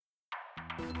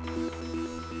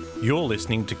You're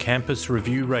listening to Campus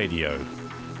Review Radio.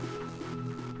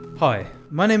 Hi,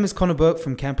 my name is Connor Burke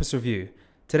from Campus Review.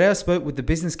 Today I spoke with the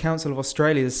Business Council of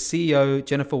Australia's CEO,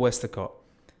 Jennifer Westacott.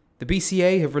 The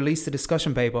BCA have released a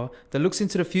discussion paper that looks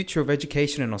into the future of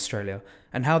education in Australia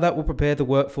and how that will prepare the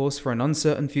workforce for an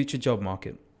uncertain future job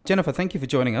market. Jennifer, thank you for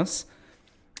joining us.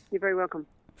 You're very welcome.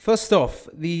 First off,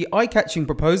 the eye-catching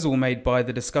proposal made by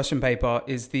the discussion paper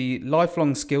is the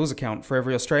lifelong skills account for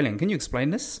every Australian. Can you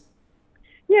explain this?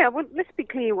 Yeah, well, let's be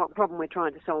clear what problem we're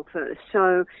trying to solve first.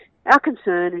 So our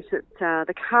concern is that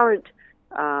the current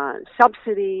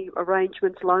subsidy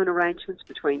arrangements, loan arrangements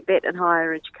between vet and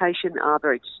higher education are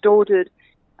very distorted.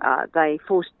 They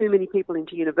force too many people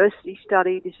into university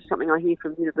study. This is something I hear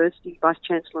from university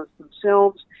vice-chancellors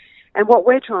themselves. And what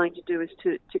we're trying to do is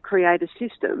to create a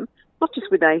system, not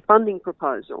just with a funding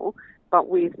proposal, but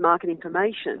with market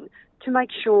information to make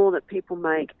sure that people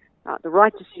make the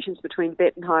right decisions between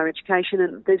vet and higher education,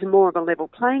 and there's more of a level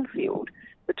playing field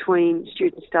between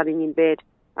students studying in vet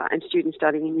and students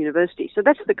studying in university. So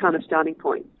that's the kind of starting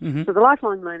point. Mm-hmm. So the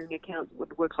lifelong learning account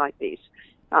would work like this.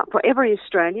 For every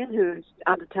Australian who's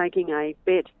undertaking a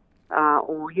vet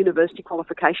or university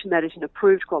qualification, that is an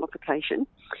approved qualification,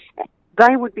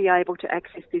 they would be able to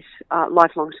access this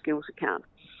lifelong skills account.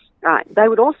 They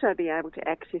would also be able to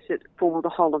access it for the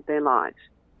whole of their lives.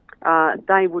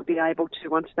 They would be able to,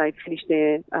 once they've finished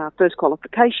their first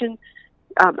qualification,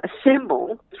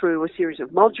 assemble through a series of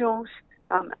modules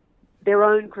their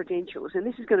own credentials. And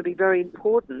this is going to be very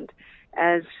important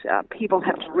as people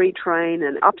have to retrain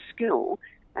and upskill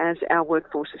as our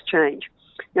workforces change.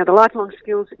 Now, the lifelong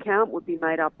skills account would be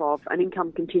made up of an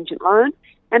income contingent loan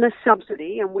and a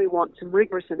subsidy, and we want some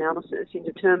rigorous analysis in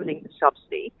determining the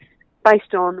subsidy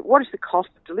based on what is the cost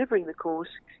of delivering the course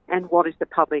and what is the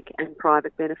public and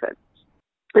private benefit.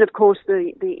 And of course,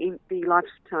 the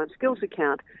lifetime skills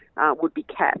account would be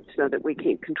capped so that we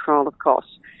keep control of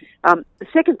costs. The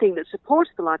second thing that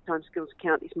supports the lifetime skills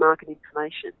account is market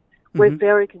information. Mm-hmm. We're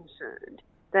very concerned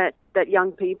that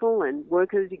young people and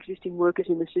existing workers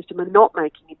in the system are not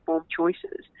making informed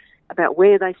choices about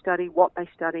where they study, what they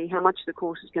study, how much the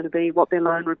course is going to be, what their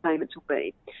loan repayments will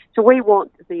be. So we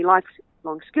want the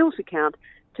lifelong skills account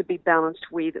to be balanced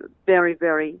with very,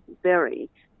 very, very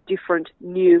different,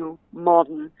 new,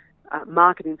 modern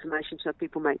market information so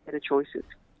people make better choices.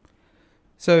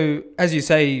 So, as you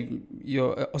say,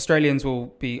 your Australians will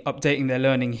be updating their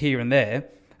learning here and there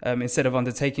instead of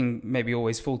undertaking maybe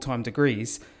always full-time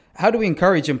degrees. How do we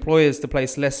encourage employers to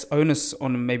place less onus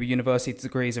on maybe university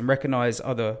degrees and recognise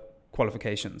other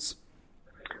qualifications?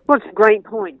 Well, it's a great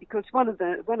point, because one of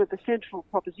the central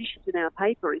propositions in our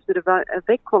paper is that a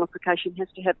vet qualification has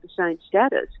to have the same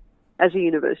status as a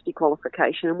university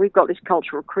qualification, and we've got this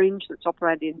cultural cringe that's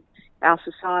operated in our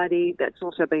society that's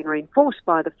also been reinforced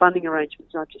by the funding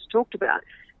arrangements I've just talked about,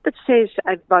 that says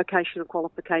a vocational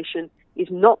qualification is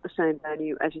not the same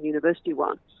value as a university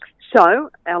one. So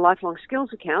our lifelong skills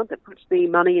account that puts the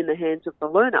money in the hands of the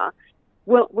learner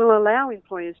will allow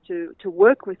employers to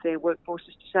work with their workforces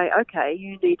to say, okay,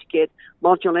 you need to get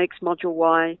Module X, Module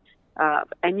Y,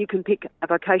 and you can pick a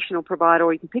vocational provider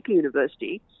or you can pick a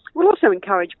university. We'll also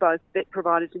encourage both vet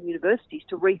providers and universities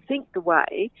to rethink the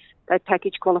way they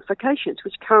package qualifications,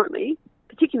 which currently,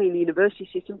 particularly in the university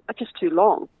system, are just too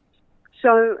long.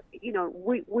 So,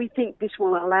 we think this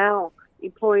will allow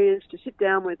employers to sit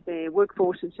down with their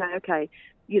workforce and say, okay,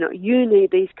 you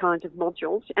need these kinds of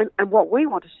modules. And what we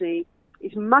want to see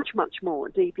is much, much more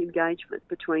deep engagement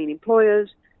between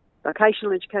employers,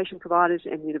 vocational education providers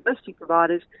and university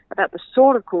providers about the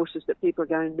sort of courses that people are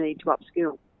going to need to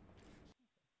upskill.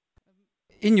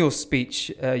 In your speech,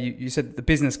 you said the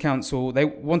Business Council, they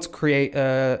want to create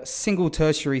a single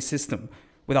tertiary system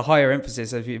with a higher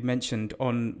emphasis, as you've mentioned,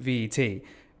 on VET.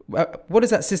 What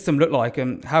does that system look like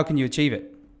and how can you achieve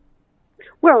it?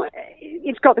 Well,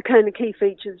 it's got the kind of key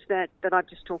features that I've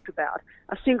just talked about.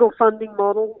 A single funding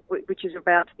model, which is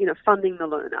about funding the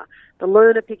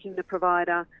learner picking the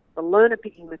provider, the learner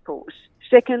picking the course.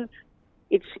 Second,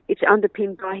 it's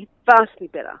underpinned by vastly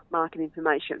better market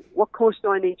information. What course do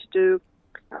I need to do?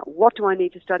 What do I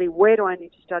need to study? Where do I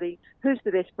need to study? Who's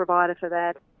the best provider for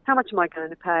that? How much am I going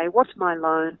to pay? What's my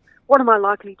loan? What am I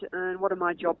likely to earn? What are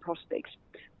my job prospects?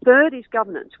 Third is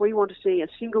governance. We want to see a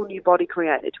single new body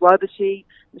created to oversee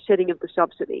the setting of the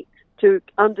subsidy, to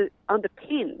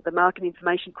underpin the market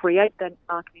information, create that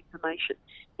market information,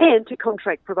 and to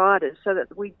contract providers so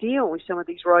that we deal with some of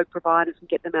these rogue providers and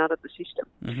get them out of the system.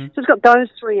 Mm-hmm. So it's got those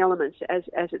three elements as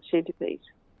its centrepiece.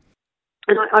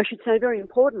 And I should say, very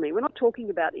importantly, we're not talking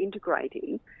about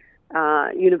integrating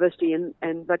university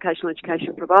and vocational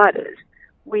education providers.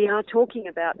 We are talking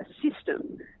about a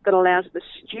system that allows the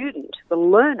student, the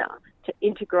learner, to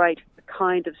integrate the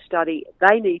kind of study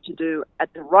they need to do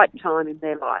at the right time in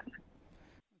their life.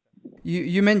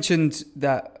 You mentioned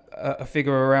that a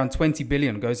figure around 20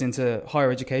 billion goes into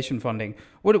higher education funding.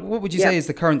 What would you say is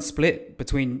the current split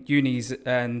between unis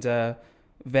and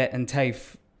VET and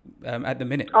TAFE at the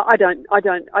minute? I don't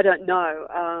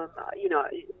know.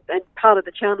 And part of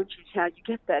the challenge is how you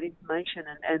get that information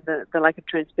and the lack of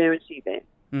transparency there.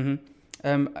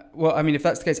 Mm-hmm. Well, I mean, if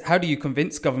that's the case, how do you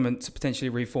convince government to potentially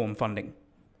reform funding?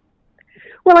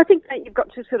 Well, I think that you've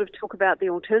got to sort of talk about the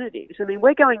alternatives. I mean,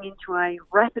 we're going into a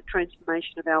rapid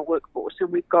transformation of our workforce,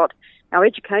 and we've got our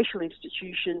educational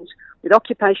institutions with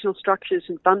occupational structures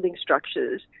and funding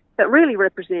structures that really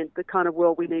represent the kind of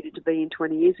world we needed to be in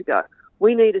 20 years ago.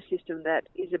 We need a system that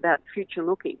is about future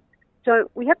looking.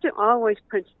 So we have to always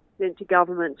present to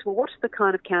governments, well, what's the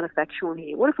kind of counterfactual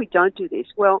here? What if we don't do this?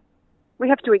 Well, we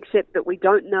have to accept that we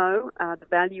don't know the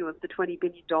value of the $20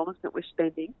 billion that we're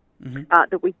spending,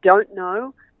 that we don't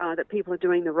know that people are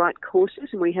doing the right courses.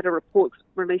 And we had a report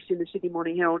released in the Sydney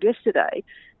Morning Herald yesterday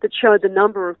that showed the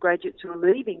number of graduates who are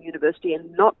leaving university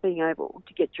and not being able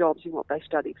to get jobs in what they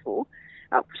studied for.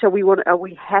 So are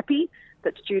we happy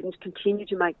that students continue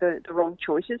to make the wrong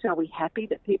choices? Are we happy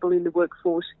that people in the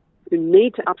workforce who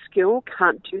need to upskill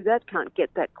can't do that, can't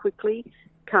get that quickly,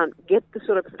 can't get the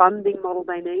sort of funding model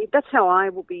they need? That's how I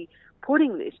will be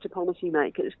putting this to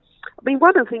policymakers. I mean,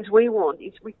 one of the things we want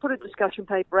is we put a discussion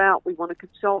paper out, we want to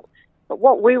consult, but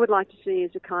what we would like to see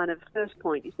as a kind of first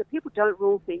point is that people don't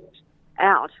rule things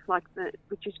out,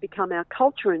 which has become our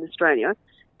culture in Australia,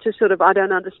 to sort of, I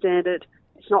don't understand it,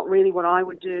 it's not really what I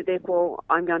would do, therefore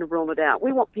I'm going to rule it out.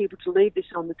 We want people to leave this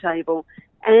on the table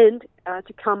and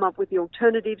to come up with the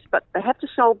alternatives, but they have to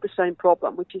solve the same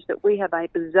problem, which is that we have a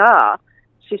bizarre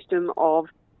system of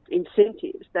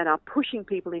incentives that are pushing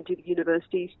people into the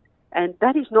universities, and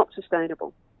that is not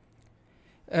sustainable.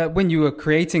 When you were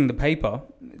creating the paper,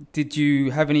 did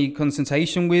you have any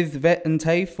consultation with VET and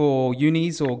TAFE or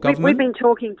unis or government? We've been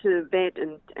talking to VET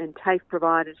and TAFE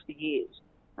providers for years.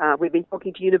 We've been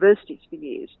talking to universities for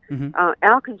years. Mm-hmm.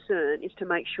 Our concern is to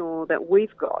make sure that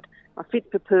we've got a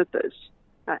fit-for-purpose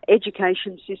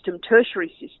education system,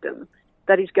 tertiary system,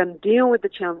 that is going to deal with the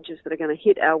challenges that are going to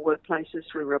hit our workplaces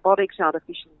through robotics,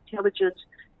 artificial intelligence,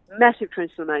 massive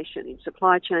transformation in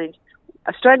supply chains.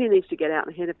 Australia needs to get out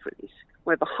ahead of this.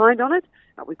 We're behind on it.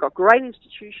 We've got great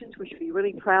institutions. We should be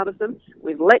really proud of them.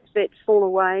 We've let VET fall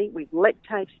away. We've let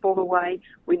TAFE fall away.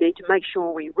 We need to make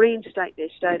sure we reinstate their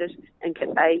status and get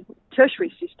a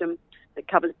tertiary system that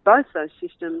covers both those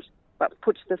systems but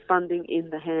puts the funding in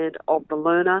the hand of the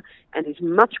learner and is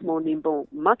much more nimble,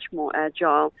 much more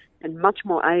agile, and much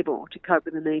more able to cope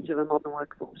with the needs of a modern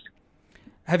workforce.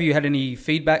 Have you had any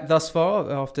feedback thus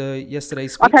far after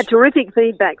yesterday's speech? I've had terrific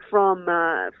feedback from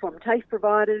TAFE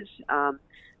providers.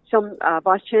 Some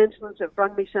vice-chancellors have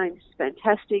rung me saying this is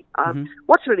fantastic.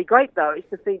 What's really great, though, is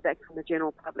the feedback from the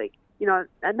general public. You know,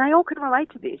 and they all can relate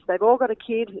to this. They've all got a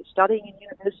kid who's studying in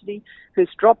university,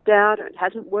 who's dropped out and it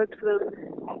hasn't worked for them.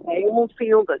 They all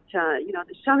feel that,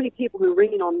 there's so many people who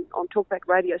ring in on Talkback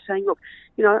Radio saying, look,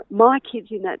 my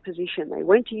kid's in that position. They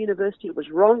went to university, it was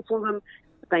wrong for them.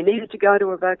 They needed to go to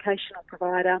a vocational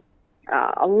provider.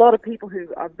 A lot of people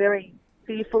who are very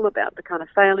fearful about the kind of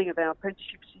failing of our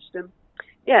apprenticeship system.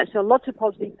 Yeah, so lots of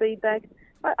positive feedback.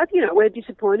 We're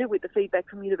disappointed with the feedback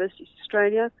from Universities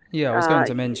Australia. Yeah, I was going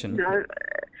to mention.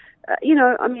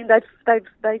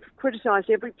 They've criticised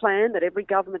every plan that every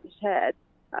government has had.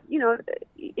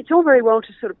 It's all very well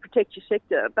to sort of protect your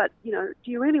sector, but, do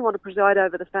you really want to preside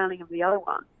over the failing of the other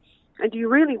one? And do you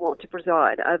really want to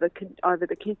preside over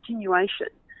the continuation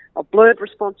of blurred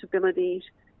responsibilities,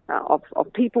 of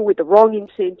people with the wrong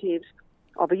incentives,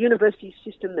 of a university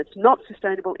system that's not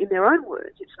sustainable? In their own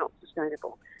words, it's not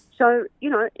sustainable. So,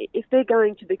 if they're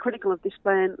going to be critical of this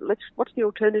plan, what's the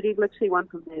alternative? Let's see one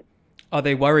from there. Are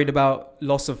they worried about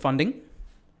loss of funding?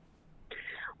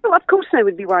 Well, of course they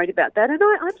would be worried about that, and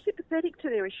I'm sympathetic to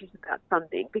their issues about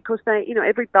funding because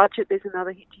every budget there's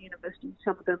another hit to universities,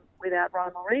 some of them without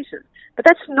rhyme or reason. But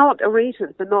that's not a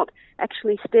reason for not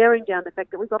actually staring down the fact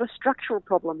that we've got a structural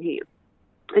problem here.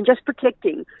 And just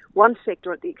protecting one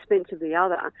sector at the expense of the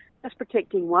other, just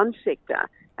protecting one sector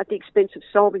at the expense of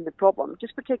solving the problem,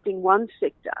 just protecting one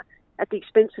sector at the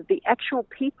expense of the actual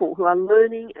people who are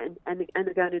learning and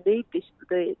are going to need this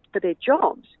for their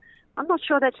jobs, I'm not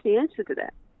sure that's the answer to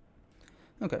that.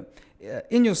 Okay.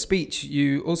 In your speech,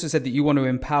 you also said that you want to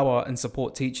empower and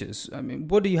support teachers. I mean,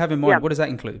 what do you have in mind? Yeah. What does that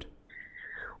include?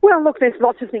 Well, look, there's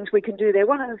lots of things we can do there.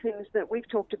 One of the things that we've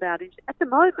talked about is, at the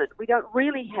moment, we don't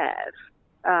really have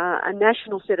a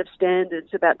national set of standards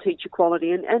about teacher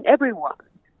quality, and everyone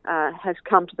has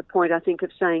come to the point, I think,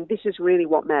 of saying this is really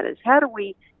what matters. How do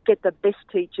we get the best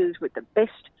teachers with the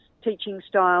best teaching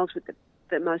styles, with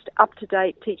the most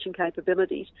up-to-date teaching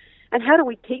capabilities, and how do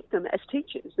we keep them as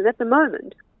teachers? And at the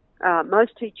moment,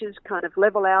 most teachers kind of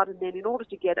level out, and then in order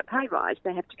to get a pay rise,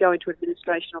 they have to go into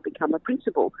administration or become a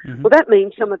principal. Mm-hmm. Well, that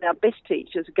means some of our best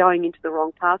teachers are going into the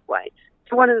wrong pathway.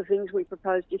 So one of the things we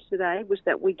proposed yesterday was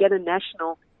that we get a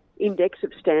national index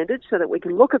of standards so that we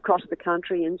can look across the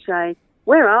country and say,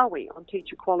 where are we on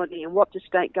teacher quality and what do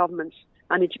state governments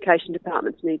and education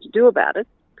departments need to do about it?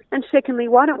 And secondly,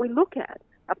 why don't we look at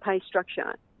a pay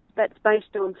structure that's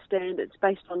based on standards,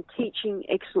 based on teaching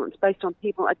excellence, based on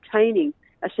people attaining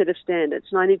a set of standards?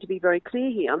 And I need to be very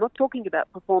clear here. I'm not talking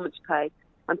about performance pay.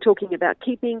 I'm talking about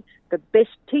keeping the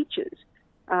best teachers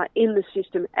in the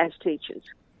system as teachers.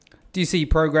 Do you see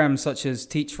programs such as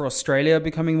Teach for Australia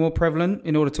becoming more prevalent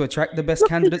in order to attract the best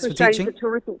candidates for teaching? It's a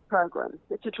terrific program.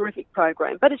 It's a terrific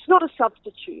program, but it's not a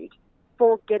substitute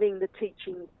for getting the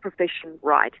teaching profession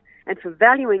right and for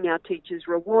valuing our teachers,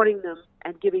 rewarding them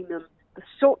and giving them the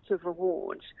sorts of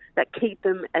rewards that keep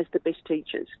them as the best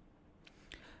teachers.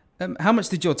 How much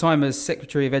did your time as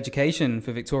Secretary of Education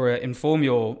for Victoria inform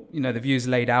your, the views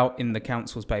laid out in the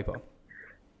council's paper?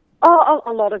 Oh,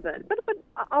 a lot of it. But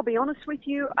I'll be honest with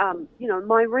you,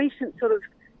 my recent sort of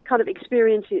kind of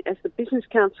experience as the Business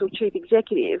Council Chief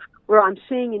Executive, where I'm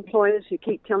seeing employers who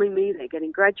keep telling me they're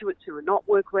getting graduates who are not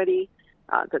work ready,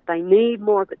 that they need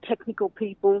more of the technical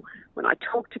people. When I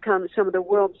talk to some of the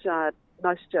world's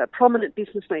most prominent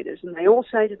business leaders, and they all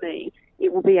say to me,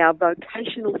 it will be our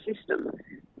vocational system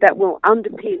that will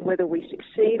underpin whether we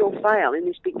succeed or fail in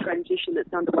this big transition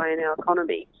that's underway in our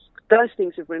economy. Those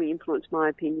things have really influenced my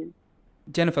opinion.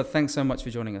 Jennifer, thanks so much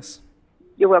for joining us.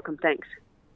 You're welcome. Thanks.